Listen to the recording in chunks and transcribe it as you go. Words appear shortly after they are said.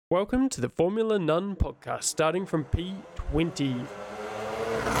Welcome to the Formula None podcast, starting from P20.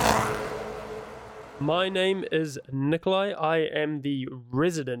 My name is Nikolai. I am the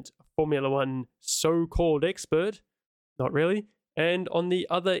resident Formula One so-called expert. Not really. And on the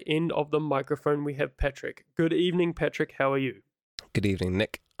other end of the microphone, we have Patrick. Good evening, Patrick. How are you? Good evening,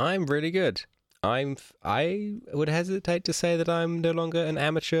 Nick. I'm really good. I would hesitate to say that I'm no longer an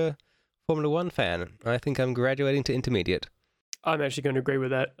amateur Formula One fan. I think I'm graduating to intermediate. I'm actually going to agree with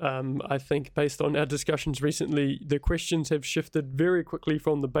that. I think based on our discussions recently, the questions have shifted very quickly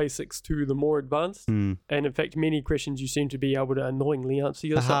from the basics to the more advanced. And in fact, many questions you seem to be able to annoyingly answer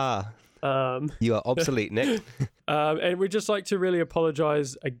yourself. You are obsolete, Nick. And we'd just like to really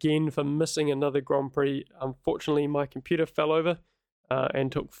apologise again for missing another Grand Prix. Unfortunately, my computer fell over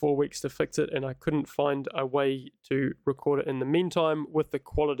and took 4 weeks to fix it, and I couldn't find a way to record it in the meantime with the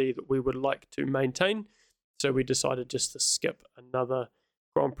quality that we would like to maintain. So we decided just to skip another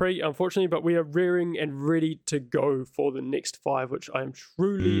Grand Prix, unfortunately, but we are rearing and ready to go for the next 5, which I am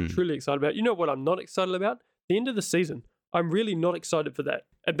truly excited about. You know what I'm not excited about? The end of the season. I'm really not excited for that,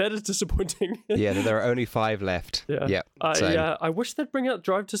 and that is disappointing. Yeah, there are only 5 left. Yeah. I wish they'd bring out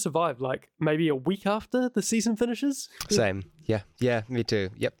Drive to Survive, like maybe a week after the season finishes. Same. Yeah, me too.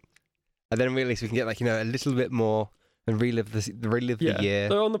 Yep. And then at least we can get a little bit more and relive the year.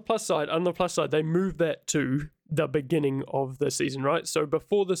 So on the plus side, they moved that to the beginning of the season, right? So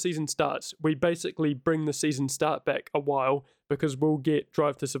before the season starts, we basically bring the season start back a while because we'll get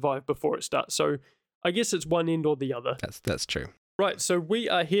Drive to Survive before it starts. So I guess it's one end or the other. That's true. Right, so we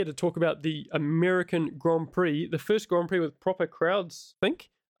are here to talk about the American Grand Prix, the first Grand Prix with proper crowds, I think,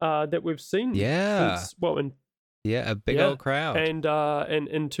 that we've seen. Yeah. Since, a big old crowd. And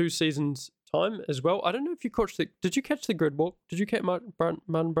in 2 seasons' time as well. I don't know if you did you catch the grid walk? Did you catch Martin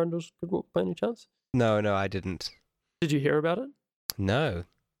Brundle's grid walk by any chance? No, I didn't. Did you hear about it? No.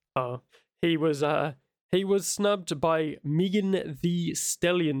 He was snubbed by Megan Thee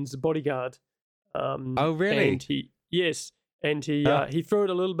Stallion's bodyguard. Oh, really? And he threw it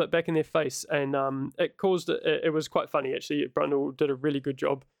a little bit back in their face, and it caused it was quite funny actually. Brundle did a really good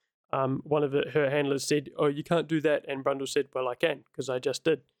job. One of her handlers said, "Oh, you can't do that," and Brundle said, "Well, I can because I just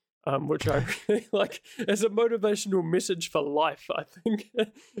did." Which I really like as a motivational message for life, I think.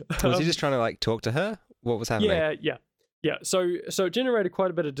 Was he just trying to talk to her? What was happening? Yeah. So it generated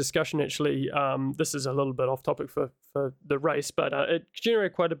quite a bit of discussion actually. This is a little bit off topic for the race, but it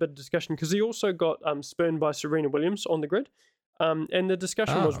generated quite a bit of discussion because he also got spurned by Serena Williams on the grid. And the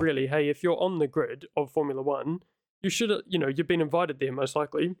discussion was really, hey, if you're on the grid of Formula One, you should, you've been invited there most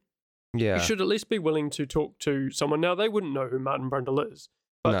likely. Yeah. You should at least be willing to talk to someone. Now, they wouldn't know who Martin Brundle is.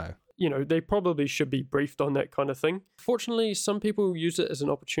 But, no. They probably should be briefed on that kind of thing. Fortunately, some people use it as an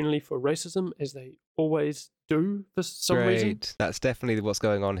opportunity for racism, as they always do for some reason. That's definitely what's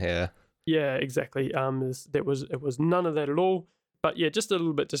going on here. Yeah, exactly. It was none of that at all. But yeah, just a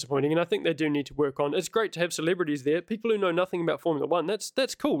little bit disappointing. And I think they do need to work on. It's great to have celebrities there, people who know nothing about Formula One.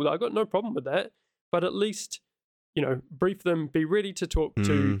 That's cool. I got no problem with that. But at least, brief them. Be ready to talk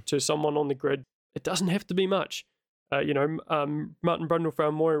to someone on the grid. It doesn't have to be much. Martin Brundle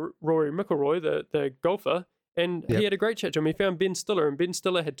found Rory McIlroy, the golfer, and he had a great chat to him. He found Ben Stiller, and Ben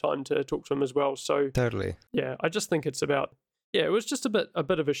Stiller had time to talk to him as well. So totally, yeah, I just think it's about it was just a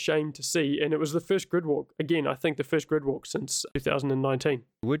bit of a shame to see, and it was the first grid walk again. I think the first grid walk since 2019.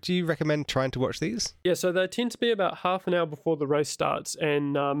 Would you recommend trying to watch these? Yeah, so they tend to be about half an hour before the race starts,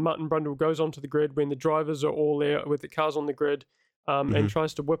 and Martin Brundle goes onto the grid when the drivers are all there with the cars on the grid. And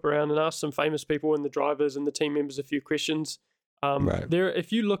tries to whip around and ask some famous people and the drivers and the team members a few questions. Right.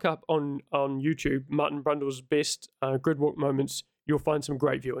 If you look up on YouTube Martin Brundle's best grid walk moments, you'll find some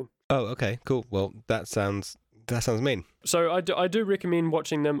great viewing. Oh, okay, cool. Well, that sounds mean. So I do recommend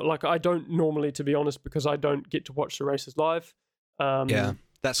watching them. I don't normally, to be honest, because I don't get to watch the races live.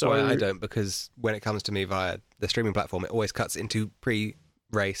 That's why I don't, because when it comes to me via the streaming platform, it always cuts into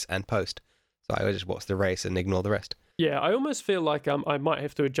pre-race and post. So I always just watch the race and ignore the rest. Yeah, I almost feel like I might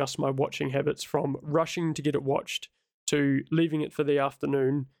have to adjust my watching habits from rushing to get it watched to leaving it for the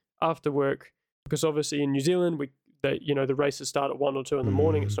afternoon after work, because obviously in New Zealand the races start at 1 or 2 in the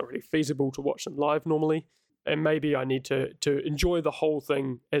morning. It's not really feasible to watch them live normally, and maybe I need to enjoy the whole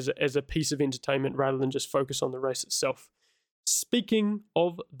thing as a piece of entertainment rather than just focus on the race itself. Speaking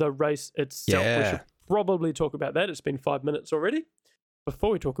of the race itself, we should probably talk about that. It's been 5 minutes already.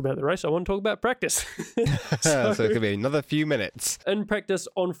 Before we talk about the race, I want to talk about practice. So it could be another few minutes. In practice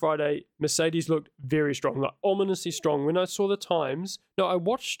on Friday, Mercedes looked very strong, ominously strong. When I saw the times, I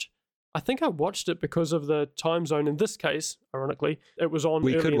watched I think I watched it because of the time zone. In this case, ironically, it was on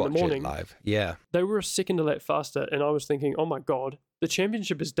We early could in the watch morning. it live. Yeah. They were a second a lap faster, and I was thinking, oh my God, the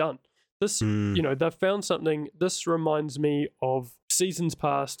championship is done. This, they've found something. This reminds me of seasons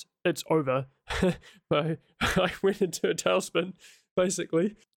past. It's over. I went into a tailspin,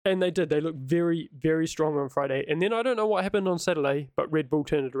 basically. And they did. They looked very, very strong on Friday. And then I don't know what happened on Saturday, but Red Bull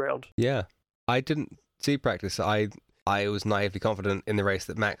turned it around. Yeah. I didn't see practice. I was naively confident in the race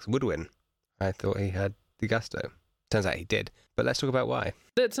that Max would win. I thought he had the gusto. Turns out he did. But let's talk about why.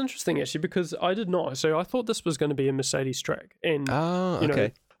 That's interesting, actually, because I did not. So I thought this was going to be a Mercedes track. And,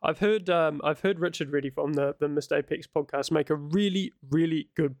 okay. I've heard Richard Reddy from the Missed Apex podcast make a really, really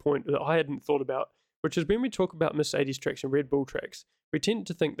good point that I hadn't thought about, which is when we talk about Mercedes tracks and Red Bull tracks, we tend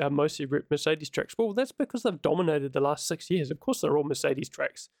to think they're mostly Mercedes tracks. Well, that's because they've dominated the last 6 years. Of course, they're all Mercedes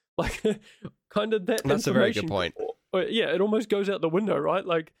tracks. Like, kind of that. That's a very good point. Yeah, it almost goes out the window, right?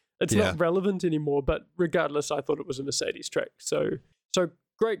 Like, it's not relevant anymore. But regardless, I thought it was a Mercedes track. So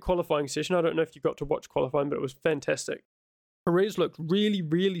great qualifying session. I don't know if you got to watch qualifying, but it was fantastic. Perez looked really,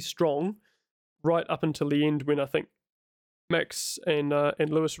 really strong right up until the end, when I think Max and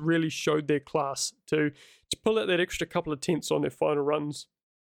Lewis really showed their class to pull out that extra couple of tenths on their final runs,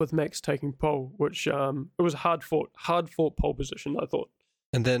 with Max taking pole, which it was a hard fought pole position, I thought.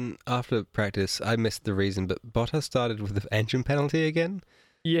 And then after practice, I missed the reason, but Bottas started with the engine penalty again.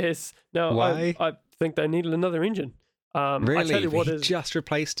 Yes. Now, why? I think they needed another engine. Really? I tell you what he is, just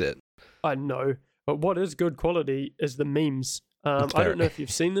replaced it. I know, but what is good quality is the memes. I don't know if you've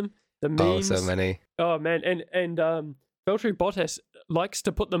seen them. The memes. Oh, so many. Oh man, and Valtteri Bottas likes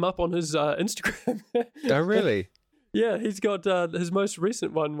to put them up on his Instagram. Oh really? Yeah, he's got his most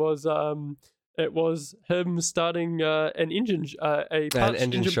recent one was it was him starting an engine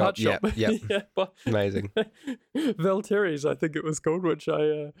engine shop. part shop. Yep. Yeah, Amazing. Valtteri's, I think it was called, which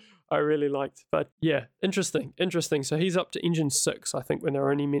I really liked. But yeah, interesting. So he's up to engine 6, I think, when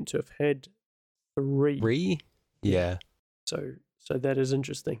they're only meant to have had 3. 3? Yeah. So that is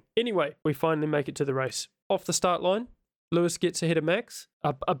interesting. Anyway, we finally make it to the race. Off the start line, Lewis gets ahead of Max.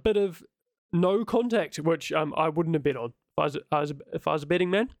 A bit of no contact, which I wouldn't have bet on. If I was a betting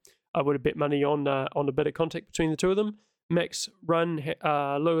man, I would have bet money on a bit of contact between the two of them. Lewis run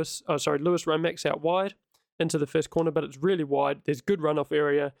Max out wide into the first corner, but it's really wide. There's good runoff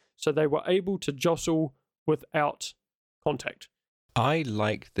area, so they were able to jostle without contact. I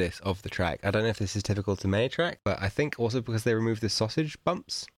like this of the track. I don't know if this is typical to many track, but I think also because they removed the sausage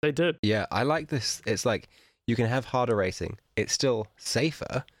bumps. They did. Yeah, I like this. It's like you can have harder racing. It's still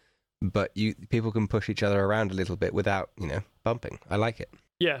safer, but people can push each other around a little bit without, bumping. I like it.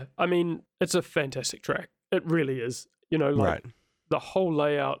 Yeah, I mean, it's a fantastic track. It really is. Right. The whole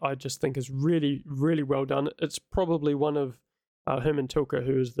layout, I just think, is really, really well done. It's probably one of Herman Tilke,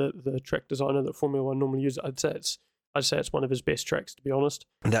 who is the track designer that Formula One normally uses. I'd say it's one of his best tracks, to be honest.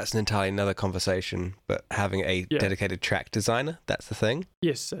 That's entirely another conversation, but having a dedicated track designer, that's the thing?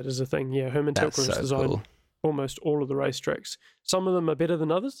 Yes, that is the thing. Yeah, Herman Tilke has designed almost all of the racetracks. Some of them are better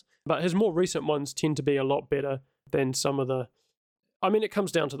than others, but his more recent ones tend to be a lot better than some of the... I mean, it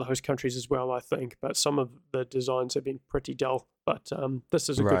comes down to the host countries as well, I think, but some of the designs have been pretty dull, but this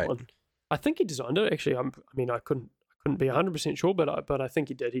is a good one. I think he designed it, actually. I couldn't be 100% sure, but I think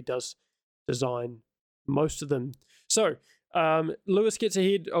he did. He does design most of them. So, Lewis gets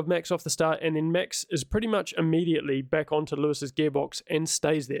ahead of Max off the start, and then Max is pretty much immediately back onto Lewis's gearbox and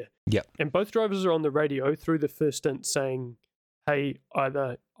stays there. Yep. And both drivers are on the radio through the first stint saying, hey,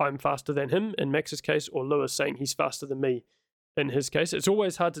 either I'm faster than him in Max's case, or Lewis saying he's faster than me in his case. It's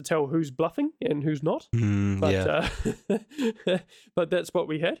always hard to tell who's bluffing and who's not. But that's what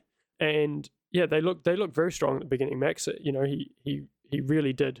we had. And yeah, they look very strong at the beginning. Max, he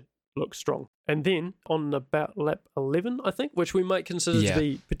really did look strong. And then on about lap 11, I think, which we might consider to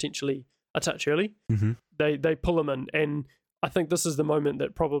be potentially a touch early, they pull him in. And I think this is the moment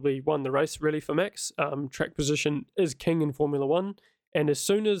that probably won the race, really, for Max. Track position is king in Formula One. And as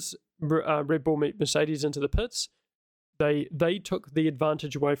soon as Red Bull meet Mercedes into the pits, they took the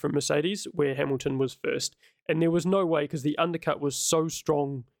advantage away from Mercedes, where Hamilton was first. And there was no way, because the undercut was so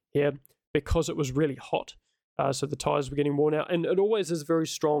strong here, because it was really hot. So the tyres were getting worn out. And it always is very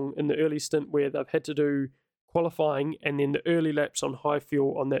strong in the early stint where they've had to do qualifying and then the early laps on high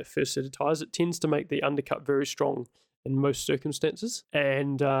fuel on that first set of tyres. It tends to make the undercut very strong in most circumstances.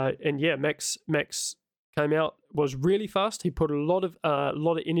 And yeah, Max came out, was really fast. He put a lot of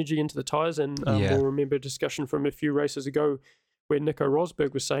energy into the tyres, and we'll remember a discussion from a few races ago where Nico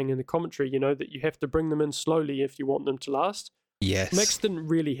Rosberg was saying in the commentary, that you have to bring them in slowly if you want them to last. Yes. Max didn't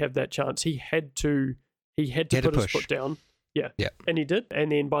really have that chance. He had to put his foot down. Yeah. Yeah. And he did.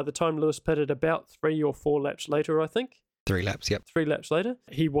 And then by the time Lewis pitted about 3 or 4 laps later, I think, 3 laps, yep. 3 laps later,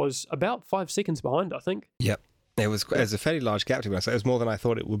 he was about 5 seconds behind, I think. Yep. It was a fairly large gap, to be honest. It was more than I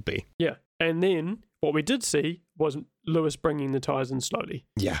thought it would be. Yeah. And then what we did see was Lewis bringing the tyres in slowly.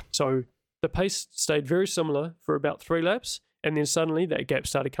 Yeah. So the pace stayed very similar for about 3 laps, and then suddenly that gap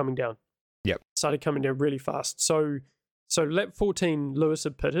started coming down. Yep. Started coming down really fast. So lap 14, Lewis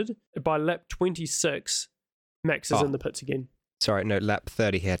had pitted. By lap 26, Max is in the pits again. Sorry, no, lap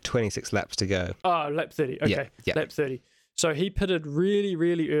 30. He had 26 laps to go. Oh, lap 30. Okay, yeah. Lap 30. So he pitted really,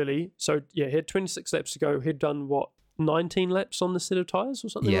 really early. So, yeah, he had 26 laps to go. He'd done, 19 laps on the set of tyres or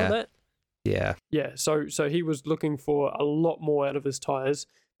something like that? Yeah. Yeah, so he was looking for a lot more out of his tyres.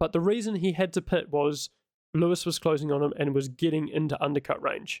 But the reason he had to pit was Lewis was closing on him and was getting into undercut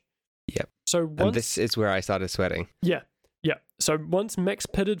range. Yep. So once, and this is where I started sweating. Yeah. So once Max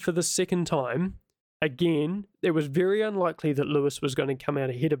pitted for the second time, again, it was very unlikely that Lewis was going to come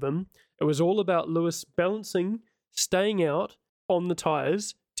out ahead of him. It was all about Lewis balancing, staying out on the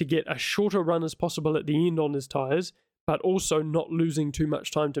tyres to get a shorter run as possible at the end on his tyres, but also not losing too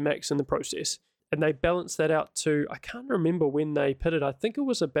much time to Max in the process. And they balanced that out to, I can't remember when they pitted. I think it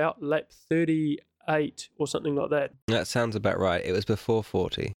was about lap 38 or something like that. That sounds about right. It was before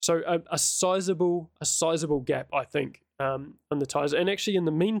 40. So a sizable gap, I think, on the tyres. And actually, in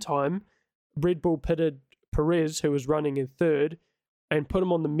the meantime, Red Bull pitted Perez, who was running in third, and put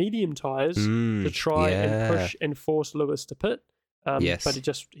him on the medium tyres to try and push and force Lewis to pit. Yes. But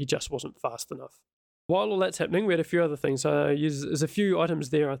he just wasn't fast enough. While all that's happening, we had a few other things. There's a few items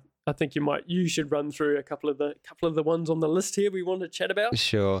there. I think you should run through a couple of the ones on the list here we want to chat about.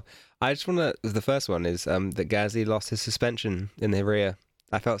 Sure. I just want to. The first one is that Gasly lost his suspension in the rear.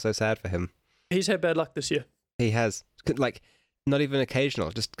 I felt so sad for him. He's had bad luck this year. He has, not even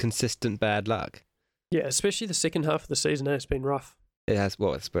occasional, just consistent bad luck. Yeah, especially the second half of the season. It's been rough. It has.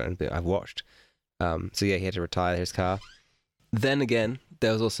 Well, it's been I've watched. So yeah, he had to retire his car. Then again,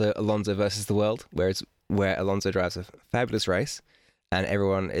 there was also Alonso versus the world, where Alonso drives a fabulous race, and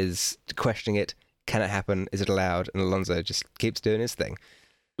everyone is questioning it. Can it happen? Is it allowed? And Alonso just keeps doing his thing.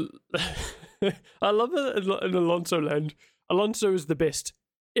 I love it in Alonso land. Alonso is the best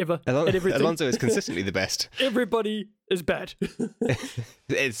ever at everything. Alonso is consistently the best. Everybody is bad.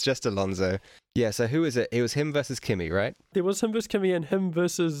 It's just Alonso. Yeah, so who is it? It was him versus Kimi, right? There was him versus Kimi and him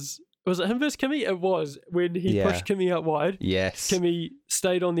versus... Was it him versus Kimi? It was, when he pushed Kimi out wide. Yes. Kimi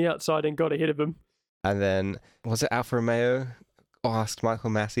stayed on the outside and got ahead of him. And then, was it Alfa Romeo asked Michael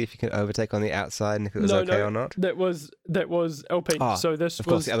Massey if he could overtake on the outside and if it was okay or not? That was Alpine. Oh, so this of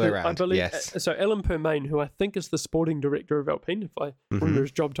was course the other way around. I believe, yes. So Alan Permain, who I think is the sporting director of Alpine, if I remember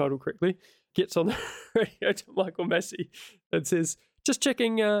his job title correctly, gets on the radio to Michael Massey and says, just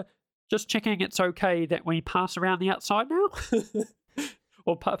checking it's okay that we pass around the outside now?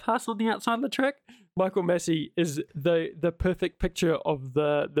 Or pass on the outside of the track. Michael Massey is the perfect picture of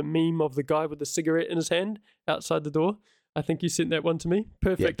the meme of the guy with the cigarette in his hand outside the door. I think you sent that one to me.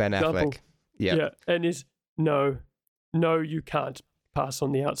 Perfect. Ben example. Affleck. Yep. Yeah, and is no, you can't pass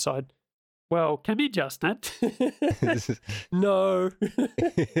on the outside. Well, can be just it. No.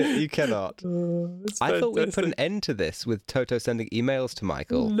 You cannot. I thought we'd put an end to this with Toto sending emails to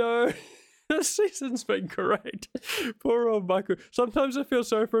Michael. No. This season's been great. Poor old Michael. Sometimes I feel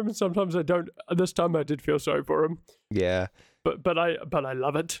sorry for him and sometimes I don't. This time I did feel sorry for him. Yeah. But I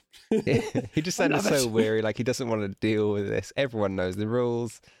love it. He just sounded so weary, like he doesn't want to deal with this. Everyone knows the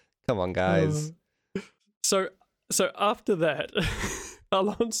rules. Come on, guys. So after that,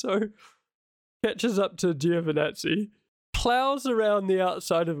 Alonso catches up to Giovinazzi, plows around the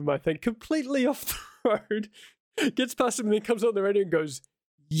outside of him, I think, completely off the road, gets past him and then comes on the radio and goes,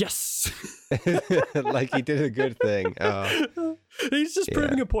 yes. Like he did a good thing. Oh. He's just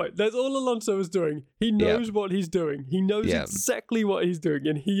proving a point. That's all Alonso is doing. He knows what he's doing. He knows exactly what he's doing,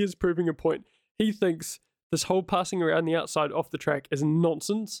 and he is proving a point. He thinks this whole passing around the outside off the track is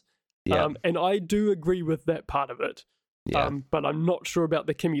nonsense. And I do agree with that part of it. But I'm not sure about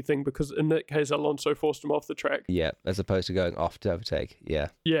the Kimi thing, because in that case Alonso forced him off the track. Yeah, as opposed to going off to overtake. Yeah.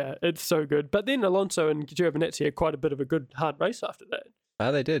 Yeah, it's so good. But then Alonso and Giovinazzi had quite a bit of a good hard race after that.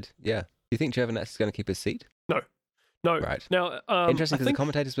 Oh, they did. Yeah. Do you think Giovinazzi is going to keep his seat? No. Right. Now, interesting, because the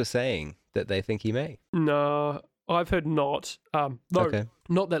commentators were saying that they think he may. No, I've heard not.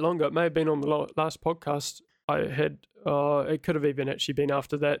 Not that long ago. It may have been on the last podcast I had. It could have even actually been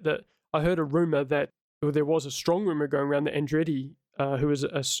after that. That I heard a rumor that there was a strong rumor going around that Andretti, who is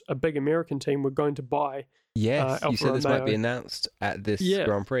a big American team, were going to buy. Yes, Alfa you said this Romeo. might be announced at this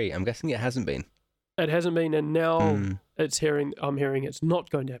Grand Prix. I'm guessing it hasn't been. It hasn't been, and now I'm hearing it's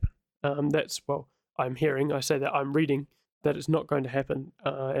not going to happen. I'm hearing. I say that I'm reading that it's not going to happen,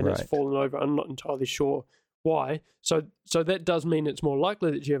 and it's Right. fallen over. I'm not entirely sure why. So that does mean it's more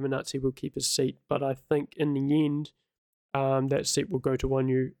likely that Giovinazzi will keep his seat, but I think in the end, that seat will go to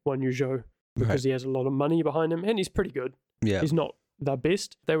Wanyu Zhou because Right. he has a lot of money behind him, and he's pretty good. Yeah. He's not the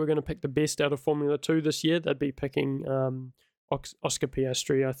best. They were going to pick the best out of Formula 2 this year. They'd be picking Oscar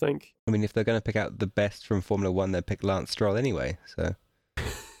Piastri, I think. I mean, if they're going to pick out the best from Formula 1, they'd pick Lance Stroll anyway. So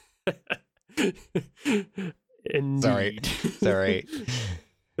Indeed. sorry.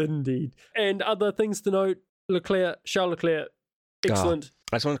 Indeed. And other things to note, Charles Leclerc, excellent.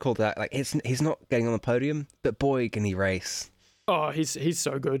 I just want to call that, like, he's not getting on the podium, but boy, can he race. Oh, he's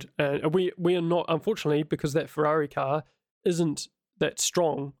so good. And we are not, unfortunately, because that Ferrari car isn't that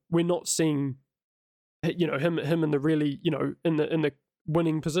strong, we're not seeing, him in the really, in the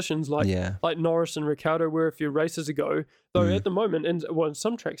winning positions like Yeah. Norris and Ricciardo were a few races ago. Though at the moment, and in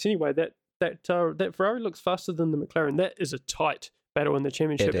some tracks anyway, that Ferrari looks faster than the McLaren. That is a tight battle in the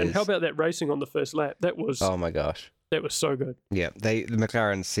championship. It And is. how about that racing on the first lap? That was Oh my gosh. that was so good. Yeah, the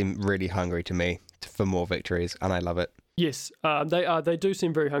McLarens seem really hungry to me for more victories, and I love it. Yes, they do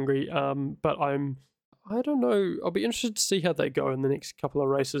seem very hungry. But I don't know. I'll be interested to see how they go in the next couple of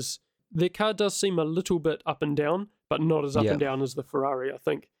races. Their car does seem a little bit up and down, but not as up Yeah. and down as the Ferrari, I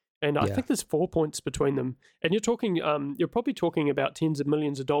think. And I Yeah. think there's 4 points between them. And you're probably talking about tens of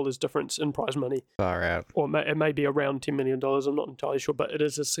millions of dollars difference in prize money, Far out. or it may be around $10 million. I'm not entirely sure, but it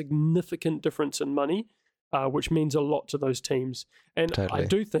is a significant difference in money, which means a lot to those teams. And Totally. I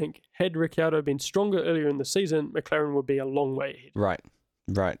do think had Ricciardo been stronger earlier in the season, McLaren would be a long way ahead.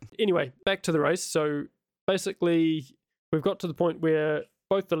 Right. Anyway, back to the race. So basically, we've got to the point where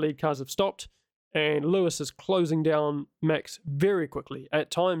both the lead cars have stopped, and Lewis is closing down Max very quickly. At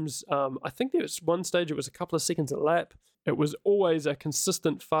times, I think there was one stage, it was a couple of seconds a lap. It was always a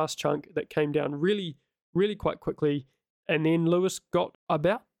consistent fast chunk that came down really, really quite quickly. And then Lewis got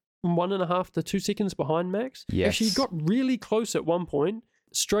about 1.5 to 2 seconds behind Max. Yes. Actually, he got really close at one point,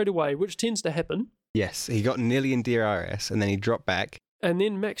 straight away, which tends to happen. Yes, he got nearly in DRS, and then he dropped back. And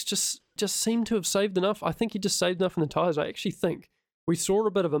then Max just seemed to have saved enough. I think he just saved enough in the tyres. I actually think we saw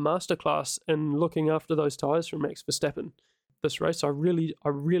a bit of a masterclass in looking after those tyres from Max Verstappen this race. I really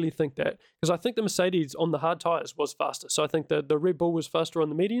think that, because I think the Mercedes on the hard tyres was faster. So I think the Red Bull was faster on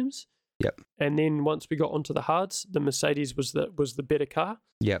the mediums. Yep. And then once we got onto the hards, the Mercedes was the better car.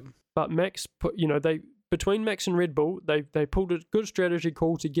 Yep. But Max put, between Max and Red Bull, they pulled a good strategy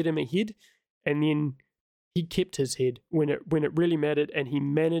call to get him ahead, and then he kept his head when it really mattered, and he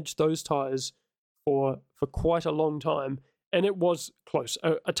managed those tyres for quite a long time, and it was close.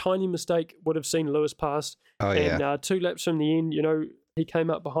 A tiny mistake would have seen Lewis pass, Oh, yeah. and 2 laps from the end, he came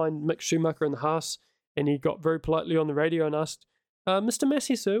up behind Mick Schumacher in the Haas, and he got very politely on the radio and asked, Mr.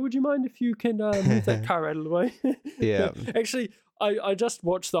 Massey, sir, would you mind if you can move that car out of the way? Yeah. Actually, I just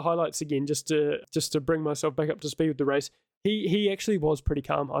watched the highlights again just to bring myself back up to speed with the race. He actually was pretty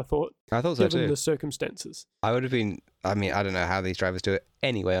calm, I thought, I thought so given too. the circumstances. I would have been, I mean, I don't know how these drivers do it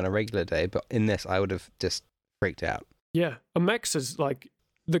anyway on a regular day, but in this, I would have just freaked out. Yeah, and Max is like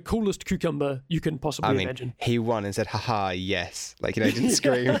the coolest cucumber you can possibly imagine. He won and said, haha, yes. Like, he didn't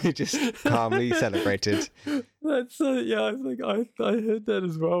scream, he just calmly celebrated. That's I think I heard that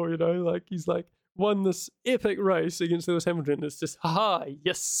as well. Like he's like won this epic race against Lewis Hamilton. It's just haha,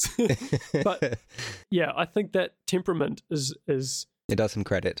 yes. But yeah, I think that temperament is It does him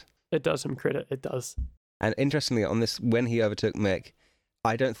credit. it does him credit. It does. And interestingly, on this, when he overtook Mick,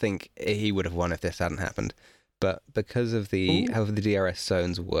 I don't think he would have won if this hadn't happened. But because of how the DRS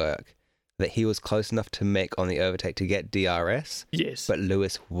zones work, that he was close enough to Mick on the overtake to get DRS, Yes. but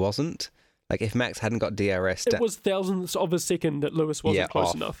Lewis wasn't. Like, if Max hadn't got DRS... It was thousandths of a second that Lewis wasn't close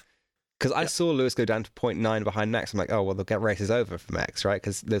off. enough. Because I saw Lewis go down to 0.9 behind Max. I'm like, oh, well, the race is over for Max, right?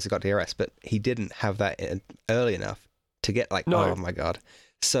 Because Lewis got DRS. But he didn't have that early enough to get like, No. oh my God,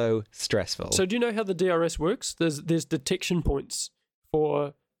 so stressful. So do you know how the DRS works? There's detection points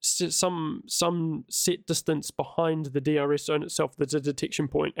for some set distance behind the DRS zone itself. There's a detection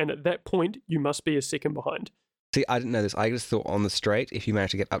point, and at that point you must be a second behind. See, I didn't know this. I just thought on the straight, if you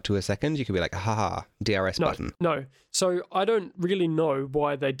managed to get up to a second, you could be like, haha, DRS button. No. So I don't really know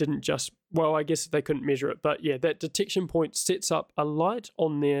why they didn't just, well, I guess they couldn't measure it, but yeah, that detection point sets up a light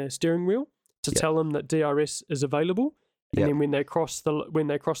on their steering wheel to tell them that DRS is available. And then when they cross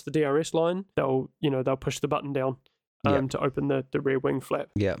the DRS line, they'll push the button down to open the rear wing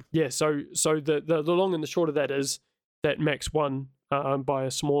flap. Yeah. Yeah, so the long and the short of that is that Max won by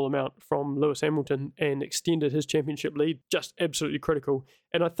a small amount from Lewis Hamilton and extended his championship lead. Just absolutely critical.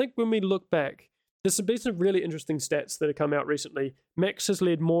 And I think when we look back, there's been some really interesting stats that have come out recently. Max has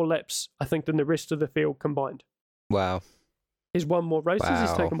led more laps, I think, than the rest of the field combined. Wow. He's won more races, he's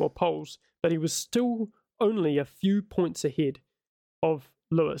Wow. taken more poles, but he was still only a few points ahead of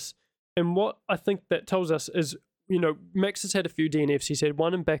Lewis. And what I think that tells us is, Max has had a few DNFs. He's had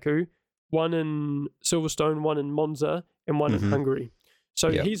one in Baku, one in Silverstone, one in Monza, and one in Hungary. So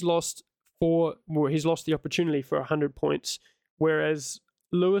Yep. he's lost the opportunity for 100 points, whereas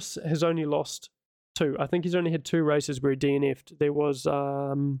Lewis has only lost 2. I think he's only had 2 races where he DNF'd. There was,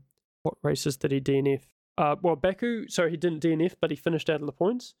 what races did he DNF? Baku, so he didn't DNF, but he finished out of the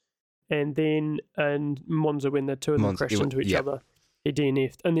points. And then in Monza, when the two of them crashed into each other, he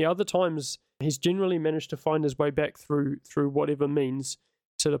DNF'd. And the other times, he's generally managed to find his way back through whatever means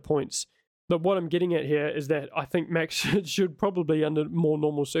to the points. But what I'm getting at here is that I think Max should probably, under more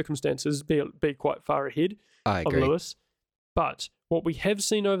normal circumstances, be quite far ahead I of agree. Lewis. But what we have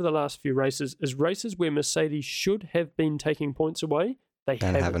seen over the last few races is races where Mercedes should have been taking points away. They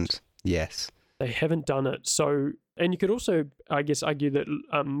haven't. Yes. They haven't done it. So, and you could also, I guess, argue that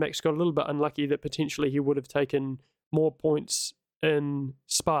Max got a little bit unlucky that potentially he would have taken more points in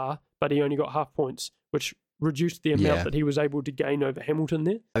Spa, but he only got half points, which reduced the amount that he was able to gain over Hamilton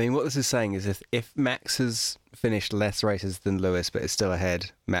there. I mean, what this is saying is if Max has finished less races than Lewis but is still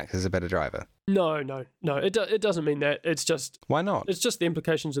ahead, Max is a better driver. No. It doesn't mean that. It's just... Why not? It's just the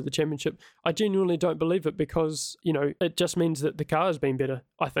implications of the championship. I genuinely don't believe it because, it just means that the car has been better,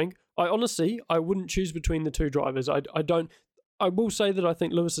 I think. I wouldn't choose between the two drivers. I will say that I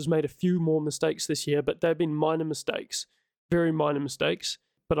think Lewis has made a few more mistakes this year, but they've been minor mistakes, very minor mistakes.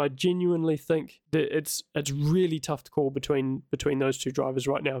 But I genuinely think that it's really tough to call between those two drivers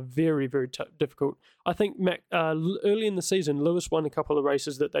right now. Very, very difficult. I think early in the season, Lewis won a couple of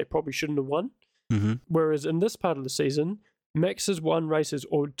races that they probably shouldn't have won. Mm-hmm. Whereas in this part of the season, Max has won races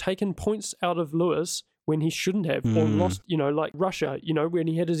or taken points out of Lewis when he shouldn't have, or lost, like Russia, when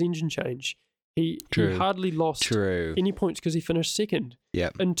he had his engine change. He hardly lost any points because he finished second.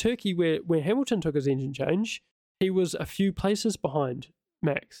 Yep. In Turkey, where Hamilton took his engine change, he was a few places behind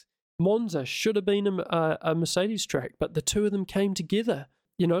Max. Monza should have been a Mercedes track, but the two of them came together.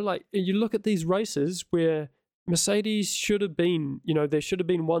 You look at these races where Mercedes should have been, there should have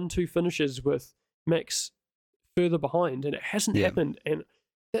been 1-2 finishes with Max further behind, and it hasn't happened. And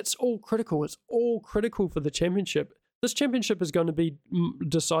that's all critical. It's all critical for the championship. This championship is going to be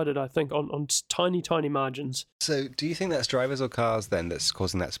decided, I think, on tiny, tiny margins. So do you think that's drivers or cars then that's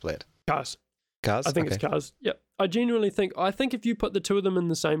causing that split? Cars. Cars? I think it's cars. Yep. I genuinely think if you put the two of them in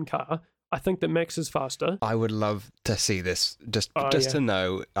the same car, I think that Max is faster. I would love to see this. Just to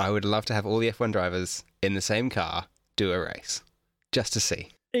know, I would love to have all the F1 drivers in the same car do a race. Just to see.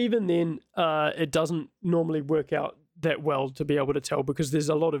 Even then, it doesn't normally work out that well to be able to tell because there's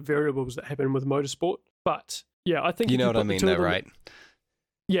a lot of variables that happen with motorsport. But yeah, I think you know what I mean though, right?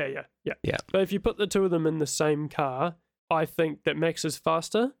 Yeah. But if you put the two of them in the same car, I think that Max is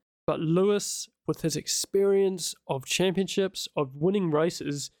faster. But Lewis, with his experience of championships, of winning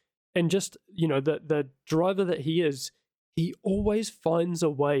races, and just, the driver that he is, he always finds a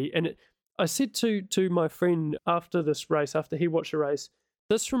way. And I said to my friend after this race, after he watched the race,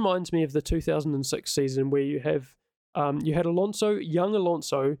 this reminds me of the 2006 season where you had young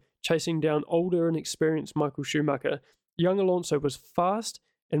Alonso, chasing down older and experienced Michael Schumacher. Young Alonso was fast,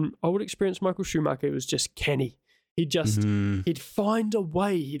 and old experienced Michael Schumacher was just canny. He'd find a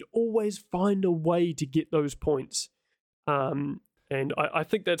way. He'd always find a way to get those points. And I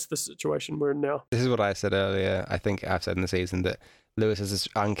think that's the situation we're in now. This is what I said earlier. I think I've said in the season that Lewis has this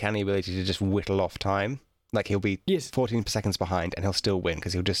uncanny ability to just whittle off time. Like he'll be 14 seconds behind and he'll still win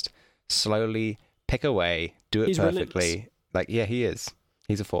because he'll just slowly pick away, do it perfectly. Relentless. He is.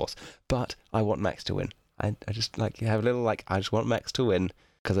 He's a force. But I want Max to win. I just have a little I just want Max to win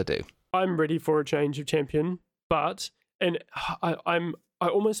because I do. I'm ready for a change of champion. But I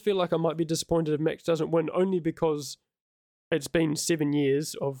almost feel like I might be disappointed if Max doesn't win, only because it's been 7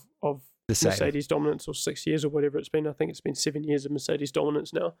 years of Mercedes dominance, or 6 years, or whatever it's been. I think it's been 7 years of Mercedes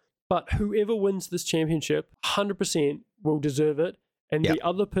dominance now. But whoever wins this championship, 100% will deserve it, and the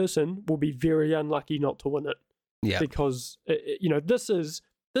other person will be very unlucky not to win it. Yeah, because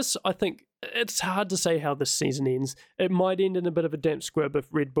this. I think it's hard to say how this season ends. It might end in a bit of a damp squib if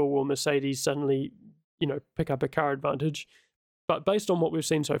Red Bull or Mercedes suddenly pick up a car advantage. But based on what we've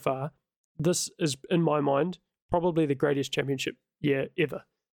seen so far, this is, in my mind, probably the greatest championship year ever.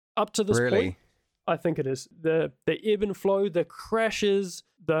 Up to this point, I think it is. The ebb and flow, the crashes,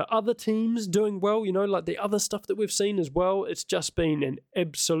 the other teams doing well, like the other stuff that we've seen as well. It's just been an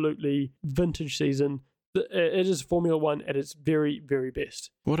absolutely vintage season. It is Formula One at its very, very best.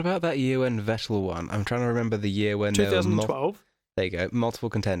 What about that year when Vettel won? I'm trying to remember the year when 2012. There you go. Multiple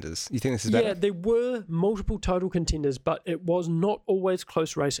contenders. You think this is better? Yeah, there were multiple title contenders, but it was not always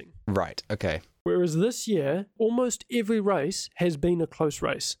close racing. Right. Okay. Whereas this year, almost every race has been a close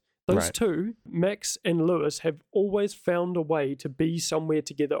race. Those Right. two, Max and Lewis, have always found a way to be somewhere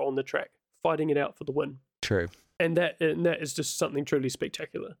together on the track, fighting it out for the win. True. And that is just something truly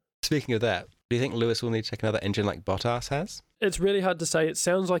spectacular. Speaking of that, do you think Lewis will need to take another engine like Bottas has? It's really hard to say. It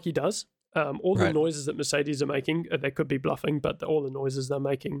sounds like he does. All the Right. noises that Mercedes are making, they could be bluffing, but all the noises they're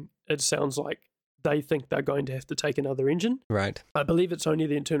making, it sounds like they think they're going to have to take another engine. Right. I believe it's only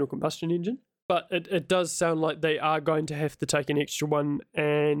the internal combustion engine, but it does sound like they are going to have to take an extra one,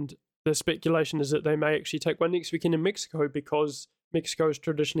 and the speculation is that they may actually take one next weekend in Mexico because Mexico is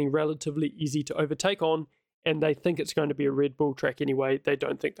traditionally relatively easy to overtake on, and they think it's going to be a Red Bull track anyway. They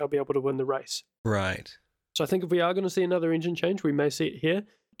don't think they'll be able to win the race. Right. So I think if we are going to see another engine change, we may see it here.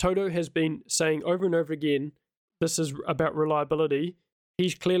 Toto has been saying over and over again, this is about reliability.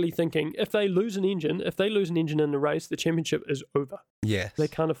 He's clearly thinking if they lose an engine in the race, the championship is over. Yes. They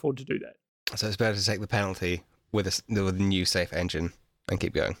can't afford to do that. So it's better to take the penalty with a new safe engine and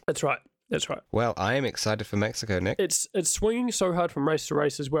keep going. That's right. That's right. Well, I am excited for Mexico, Nick. It's swinging so hard from race to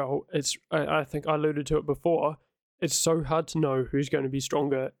race as well. I think I alluded to it before. It's so hard to know who's going to be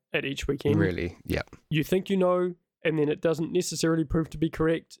stronger at each weekend. Really? Yeah. You think you know, and then it doesn't necessarily prove to be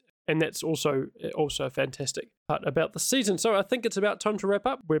correct. And that's also a fantastic part about the season. So I think it's about time to wrap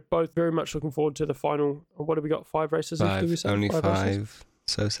up. We're both very much looking forward to the final. What have we got? 5 races left? Did we say? Only races? 5.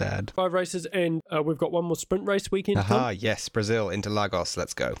 So sad. 5 races, and we've got one more sprint race weekend. Aha, yes, Brazil, Interlagos,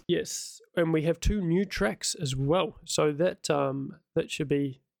 let's go. Yes, and we have 2 new tracks as well. So that should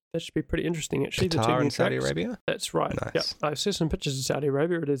be pretty interesting actually. Qatar the 2 new and Saudi tracks. Arabia? That's right. Nice. Yeah, I saw some pictures of Saudi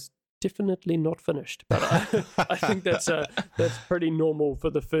Arabia. It is definitely not finished, but I think that's pretty normal for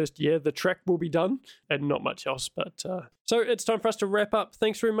the first year. The track will be done and not much else. But so it's time for us to wrap up.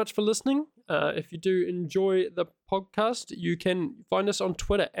 Thanks very much for listening. If you do enjoy the podcast, you can find us on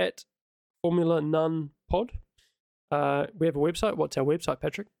Twitter at Formula None Pod. We have a website. What's our website,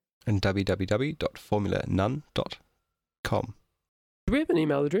 Patrick? And www.formulanone.com. Do we have an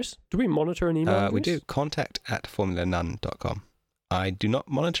email address? Do we monitor an email address? We do. contact@formulanone.com. I do not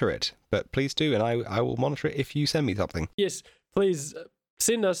monitor it, but please do, and I will monitor it if you send me something. Yes, please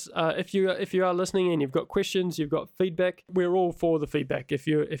send us if you are listening and you've got questions, you've got feedback. We're all for the feedback. If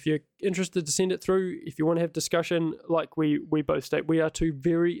you're interested to send it through, if you want to have discussion, like we both state, we are 2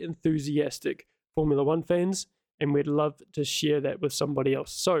 very enthusiastic Formula One fans, and we'd love to share that with somebody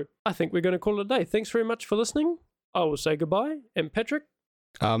else. So I think we're going to call it a day. Thanks very much for listening. I will say goodbye. And Patrick?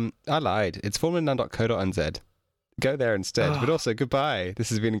 I lied. It's formulanone.co.nz. Go there instead. But also, goodbye. This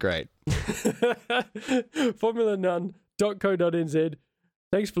has been great. formulanone.co.nz.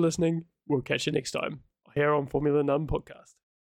 Thanks for listening. We'll catch you next time here on Formula None Podcast.